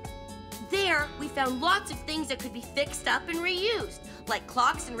Wuzz. There, we found lots of things that could be fixed up and reused, like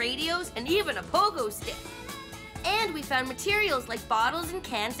clocks and radios and even a pogo stick. And we found materials like bottles and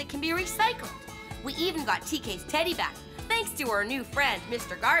cans that can be recycled. We even got TK's teddy back, thanks to our new friend,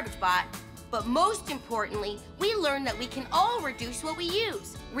 Mr. Garbage Bot. But most importantly, we learned that we can all reduce what we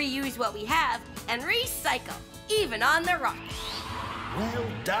use, reuse what we have, and recycle, even on the rocket. Well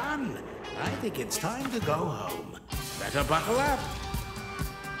done. I think it's time to go home. Better buckle up.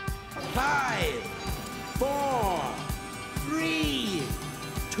 5, 4, 3,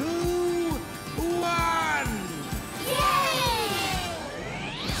 2, 1.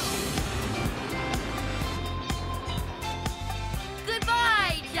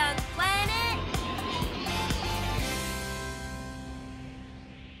 Goodbye, Junk Planet!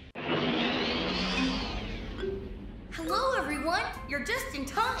 Hello, everyone. You're just in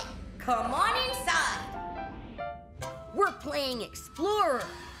time. Come on inside. We're playing Explorer.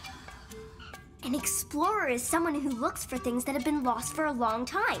 An explorer is someone who looks for things that have been lost for a long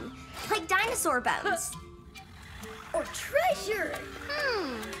time, like dinosaur bones. Or treasure.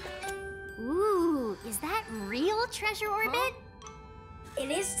 Ooh, is that real treasure, Orbit?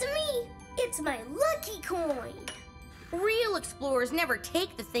 It is to me. It's my lucky coin. Real explorers never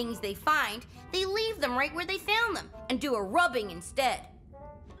take the things they find. They leave them right where they found them and do a rubbing instead.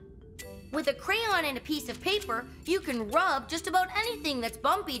 With a crayon and a piece of paper, you can rub just about anything that's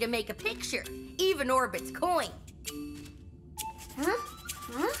bumpy to make a picture, even Orbit's coin.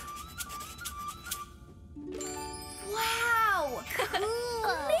 Wow! Cool.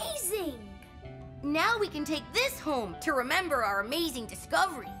 Amazing! Now we can take this home to remember our amazing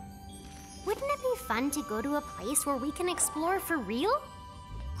discovery. Wouldn't it be fun to go to a place where we can explore for real?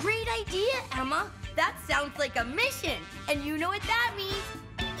 Great idea, Emma. That sounds like a mission, and you know what that means.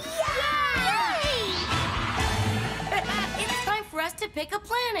 Yay! us to pick a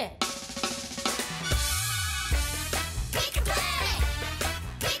planet. Pick a planet!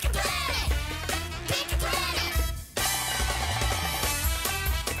 Pick a planet! Pick a planet!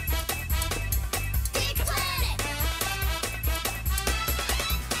 Pick a planet!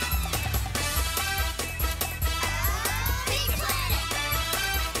 Pick a planet!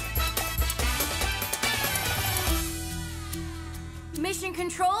 Mission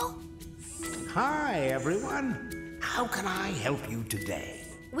Control? Hi, everyone. How can I help you today?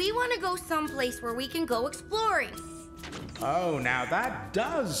 We want to go someplace where we can go exploring. Oh, now that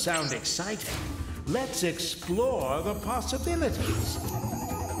does sound exciting. Let's explore the possibilities.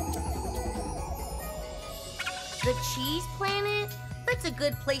 The cheese planet? That's a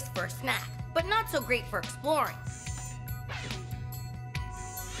good place for a snack, but not so great for exploring.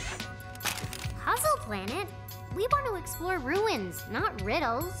 Puzzle Planet? We want to explore ruins, not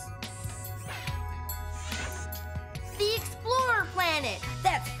riddles. The Explorer Planet!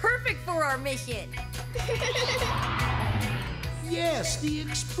 That's perfect for our mission! Yes, the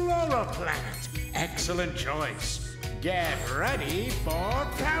Explorer Planet. Excellent choice. Get ready for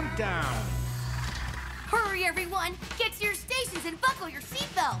countdown. Hurry, everyone! Get to your stations and buckle your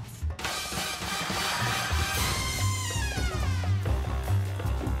seatbelts!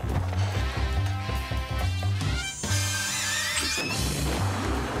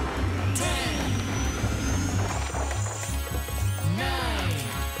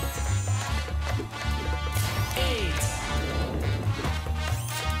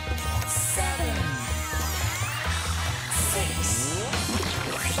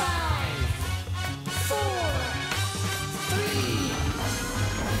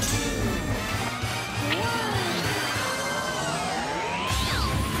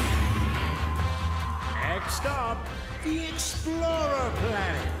 Next up, the Explorer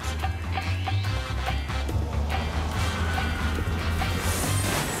Planet.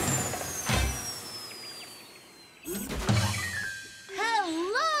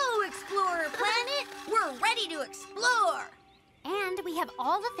 Hello, Explorer Planet! We're ready to explore! And we have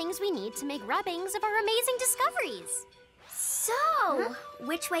all the things we need to make rubbings of our amazing discoveries. So,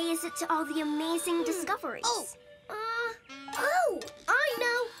 which way is it to all the amazing discoveries? Oh. I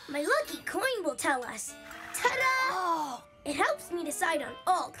know. My lucky coin will tell us. Ta-da! Oh, It helps me decide on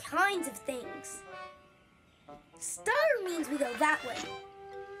all kinds of things. Star means we go that way.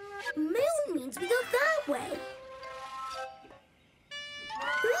 Moon means we go that way.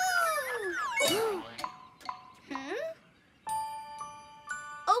 Ooh.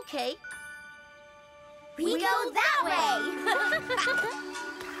 okay. We go that way.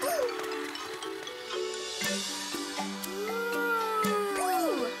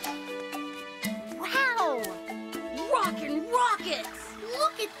 Wow! Rockin' rockets!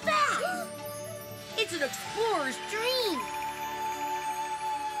 Look at that! It's an explorer's dream!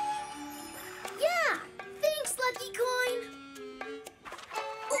 Yeah, thanks, Lucky Coin.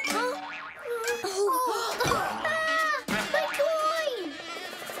 My coin!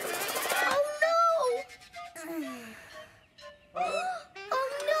 Oh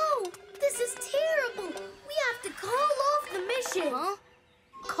no! This is terrible. We have to call off the mission. Huh?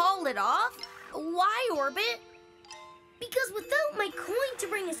 Call it off? Why, Orbit? Because without my coin to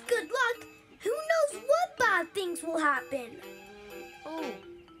bring us good luck, who knows what bad things will happen? Oh,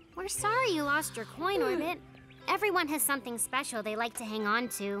 we're sorry you lost your coin, Orbit. Everyone has something special they like to hang on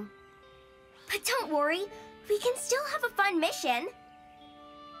to. But don't worry, we can still have a fun mission.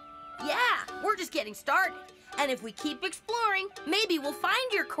 Yeah, we're just getting started. And if we keep exploring, maybe we'll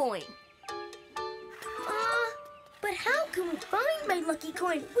find your coin. But how can we find my lucky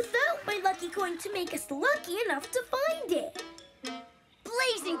coin without my lucky coin to make us lucky enough to find it?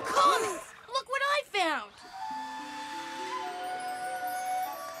 Blazing comets! Look what I found!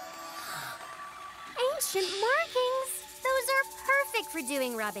 Ancient markings! Those are perfect for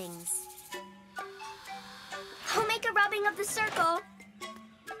doing rubbings. I'll make a rubbing of the circle.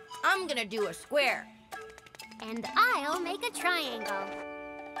 I'm gonna do a square. And I'll make a triangle.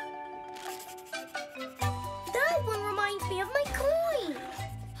 That one reminds me of my coin.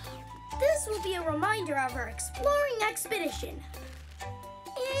 This will be a reminder of our exploring expedition.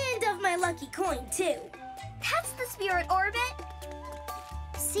 And of my lucky coin, too. That's the spirit, Orbit.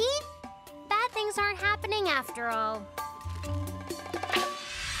 See? Bad things aren't happening after all.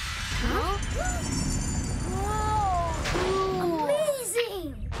 Huh? Whoa!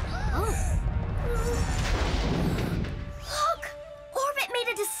 Amazing! Look! Orbit made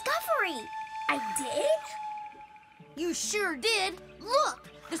a discovery. I did? You sure did. Look,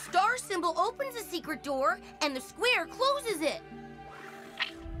 the star symbol opens the secret door and the square closes it.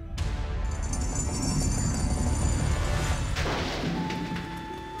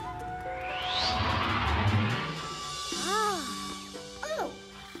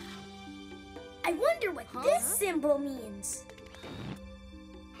 wonder what this symbol means.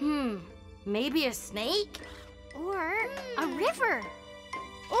 Maybe a snake? Or a river.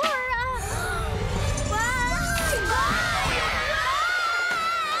 Or a...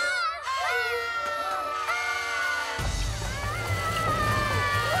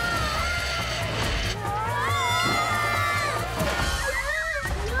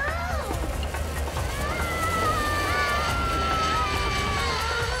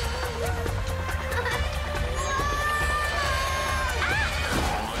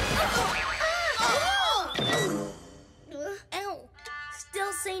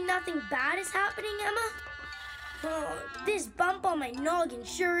 Nothing bad is happening, Emma? Oh, this bump on my noggin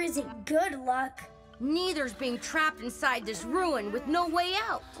sure isn't good luck. Neither's being trapped inside this ruin with no way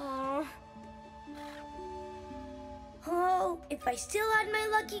out. Oh, if I still had my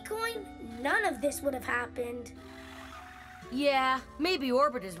lucky coin, none of this would have happened. Yeah, maybe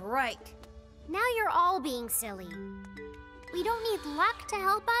Orbit is right. Now you're all being silly. We don't need luck to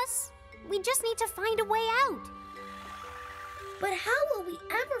help us. We just need to find a way out. But how will we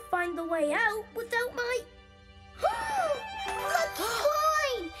ever find the way out without my... lucky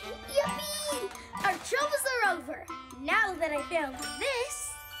coin! Yippee! Our troubles are over. Now that I found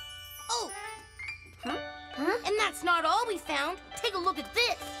this... Oh! And that's not all we found. Take a look at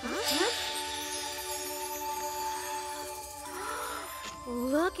this.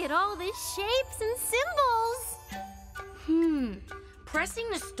 Look at all the shapes and symbols. Pressing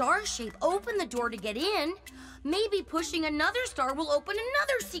the star shape opened the door to get in. Maybe pushing another star will open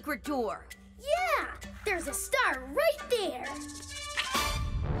another secret door. Yeah! There's a star right there.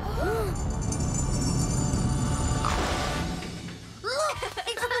 Look!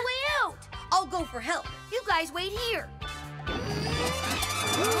 It's the way out! I'll go for help. You guys wait here.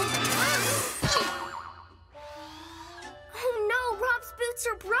 Oh no, Rob's boots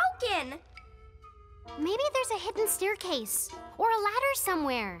are broken. Maybe there's a hidden staircase or a ladder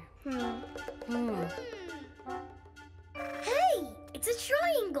somewhere. Hey, it's a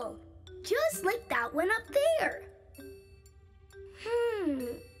triangle. Just like that one up there.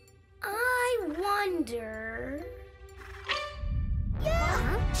 I wonder...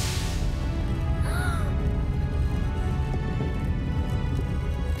 Yeah!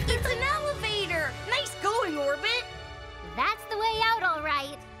 It's an elevator! Nice going, Orbit! That's the way out, all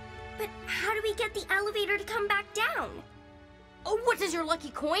right. But how do we get the elevator to come back down? Oh, what does your lucky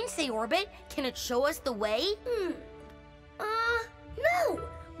coin say, Orbit? Can it show us the way? No!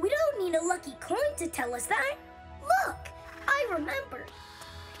 We don't need a lucky coin to tell us that. Look! I remember.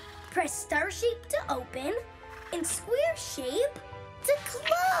 Press star shape to open and square shape to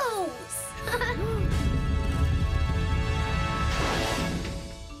close.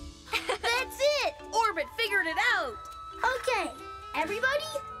 That's it! Orbit figured it out! Okay,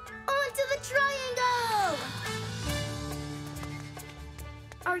 everybody, onto the triangle!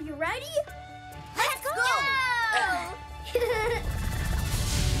 Are you ready? Let's go!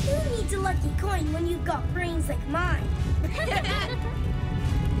 Who needs a lucky coin when you've got brains like mine?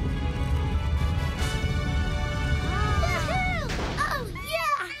 Oh,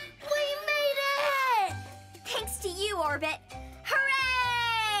 yeah! We made it! Thanks to you, Orbit.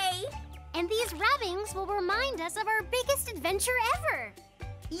 Hooray! And these rubbings will remind us of our biggest adventure ever.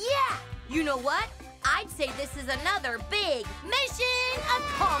 Yeah! You know what? I'd say this is another big mission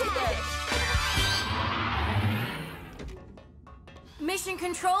accomplished! Mission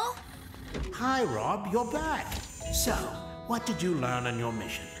Control? Hi, Rob, you're back. So, what did you learn on your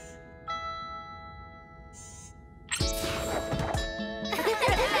mission?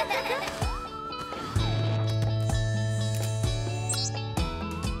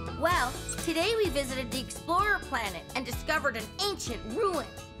 Well, today we visited the Explorer planet and discovered an ancient ruin.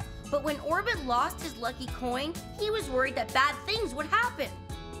 But when Orbit lost his lucky coin, he was worried that bad things would happen.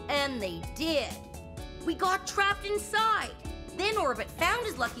 And they did. We got trapped inside. Then Orbit found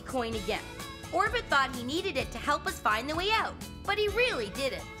his lucky coin again. Orbit thought he needed it to help us find the way out, but he really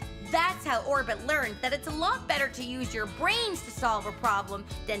didn't. That's how Orbit learned that it's a lot better to use your brains to solve a problem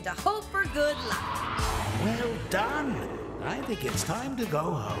than to hope for good luck. Well done. I think it's time to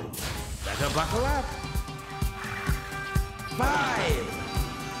go home. Better buckle up. 5,